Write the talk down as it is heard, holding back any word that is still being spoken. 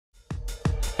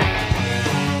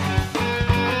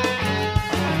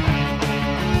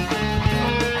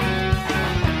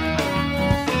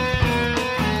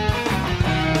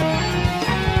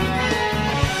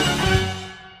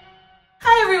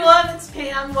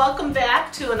everyone, welcome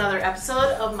back to another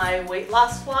episode of my weight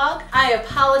loss vlog. I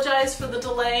apologize for the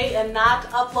delay and not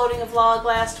uploading a vlog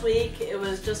last week. It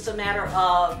was just a matter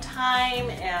of time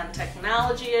and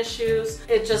technology issues.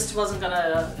 It just wasn't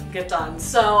gonna get done,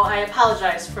 so I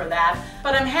apologize for that.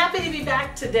 But I'm happy to be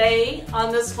back today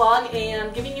on this vlog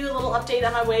and giving you a little update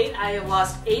on my weight. I have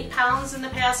lost 8 pounds in the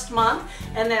past month,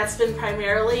 and that's been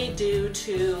primarily due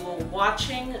to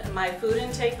watching my food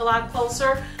intake a lot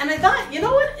closer. And I thought, you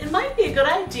know what, it might be a good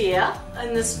idea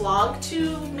in this vlog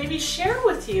to maybe share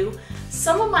with you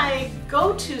some of my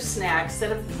go-to snacks that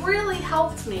have really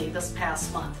helped me this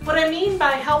past month. What I mean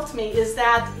by helped me is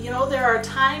that, you know, there are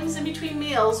times in between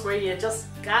meals where you just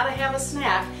gotta have a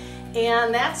snack,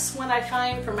 and that's when I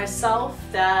find for myself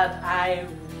that I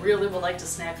really would like to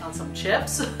snack on some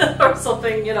chips or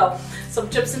something, you know, some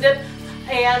chips and dip,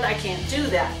 and I can't do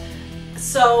that.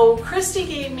 So Christy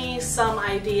gave me some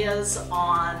ideas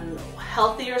on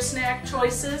healthier snack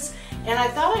choices, and I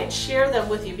thought I'd share them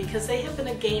with you because they have been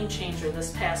a game changer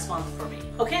this past month for me.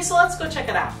 Okay, so let's go check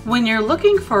it out. When you're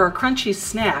looking for a crunchy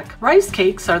snack, rice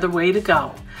cakes are the way to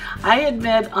go. I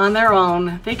admit on their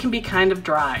own, they can be kind of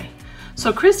dry.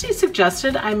 So Christy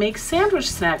suggested I make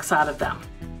sandwich snacks out of them.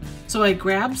 So I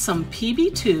grabbed some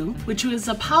PB2, which was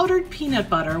a powdered peanut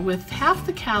butter with half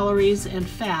the calories and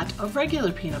fat of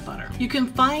regular peanut butter. You can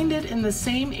find it in the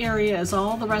same area as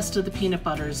all the rest of the peanut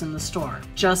butters in the store.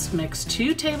 Just mix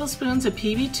 2 tablespoons of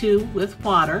PB2 with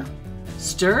water,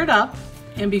 stir it up,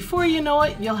 and before you know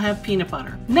it, you'll have peanut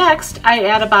butter. Next, I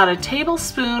add about a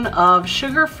tablespoon of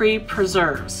sugar-free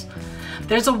preserves.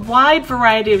 There's a wide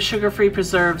variety of sugar-free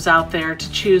preserves out there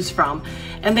to choose from,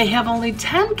 and they have only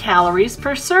 10 calories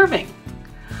per serving.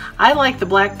 I like the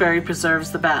blackberry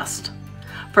preserves the best.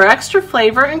 For extra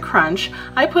flavor and crunch,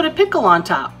 I put a pickle on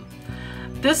top.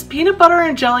 This peanut butter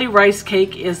and jelly rice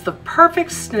cake is the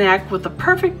perfect snack with the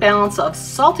perfect balance of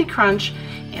salty crunch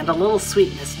and a little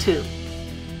sweetness too.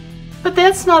 But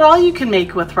that's not all you can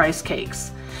make with rice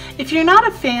cakes. If you're not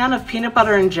a fan of peanut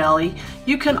butter and jelly,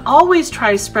 you can always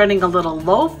try spreading a little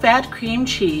low-fat cream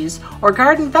cheese or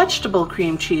garden vegetable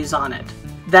cream cheese on it.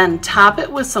 Then top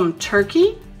it with some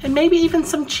turkey and maybe even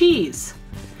some cheese.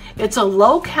 It's a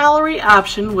low-calorie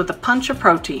option with a punch of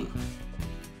protein.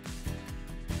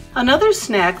 Another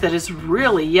snack that is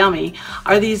really yummy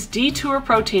are these Detour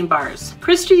protein bars.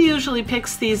 Christy usually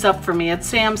picks these up for me at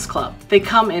Sam's Club. They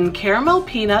come in caramel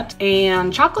peanut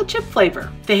and chocolate chip flavor.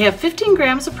 They have 15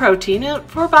 grams of protein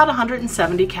for about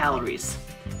 170 calories.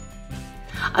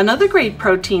 Another great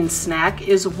protein snack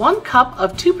is 1 cup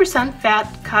of 2%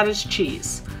 fat cottage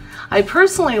cheese. I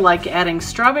personally like adding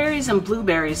strawberries and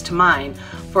blueberries to mine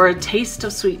for a taste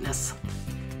of sweetness.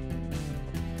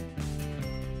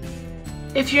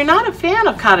 If you're not a fan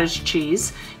of cottage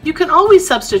cheese, you can always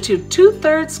substitute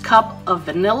 2/3 cup of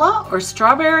vanilla or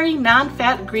strawberry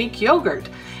non-fat Greek yogurt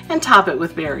and top it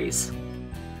with berries.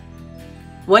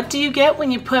 What do you get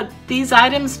when you put these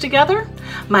items together?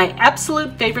 My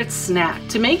absolute favorite snack.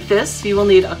 To make this, you will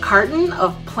need a carton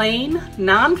of plain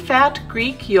non-fat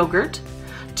Greek yogurt,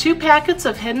 2 packets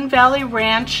of Hidden Valley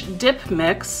Ranch dip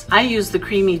mix. I use the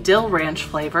creamy dill ranch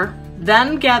flavor.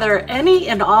 Then gather any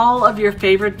and all of your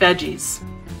favorite veggies.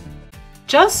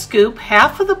 Just scoop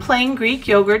half of the plain Greek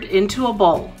yogurt into a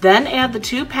bowl. Then add the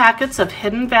 2 packets of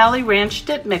Hidden Valley Ranch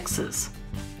dip mixes.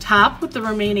 Top with the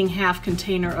remaining half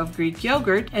container of Greek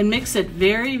yogurt and mix it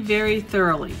very, very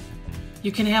thoroughly.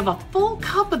 You can have a full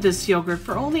cup of this yogurt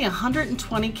for only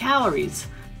 120 calories.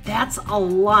 That's a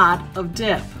lot of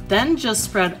dip. Then just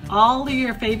spread all of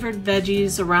your favorite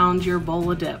veggies around your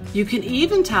bowl of dip. You can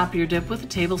even top your dip with a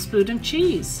tablespoon of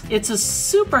cheese. It's a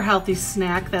super healthy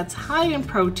snack that's high in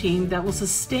protein that will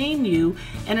sustain you,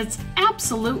 and it's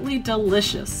absolutely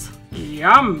delicious.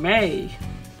 Yummy!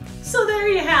 So there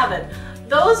you have it.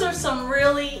 Those are some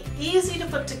really easy to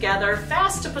put together,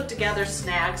 fast to put together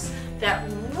snacks that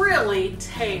really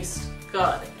taste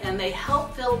good, and they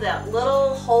help fill that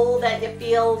little hole that you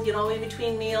feel, you know, in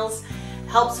between meals.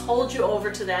 Helps hold you over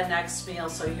to that next meal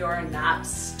so you're not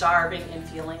starving and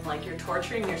feeling like you're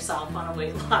torturing yourself on a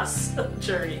weight loss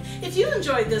journey. If you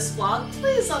enjoyed this vlog,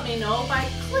 please let me know by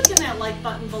clicking that like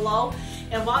button below.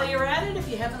 And while you're at it, if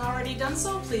you haven't already done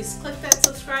so, please click that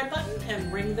subscribe button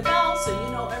and ring the bell so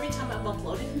you know every time I'm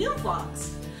uploading new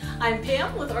vlogs. I'm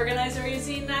Pam with Organizer AZ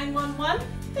 911.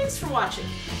 Thanks for watching.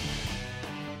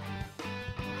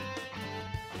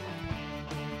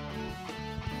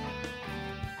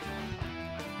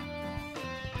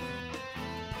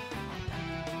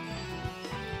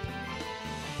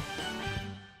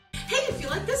 Hey, if you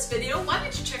like this video, why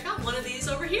don't you check out one of these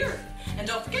over here? And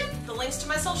don't forget, the links to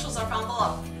my socials are found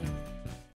below.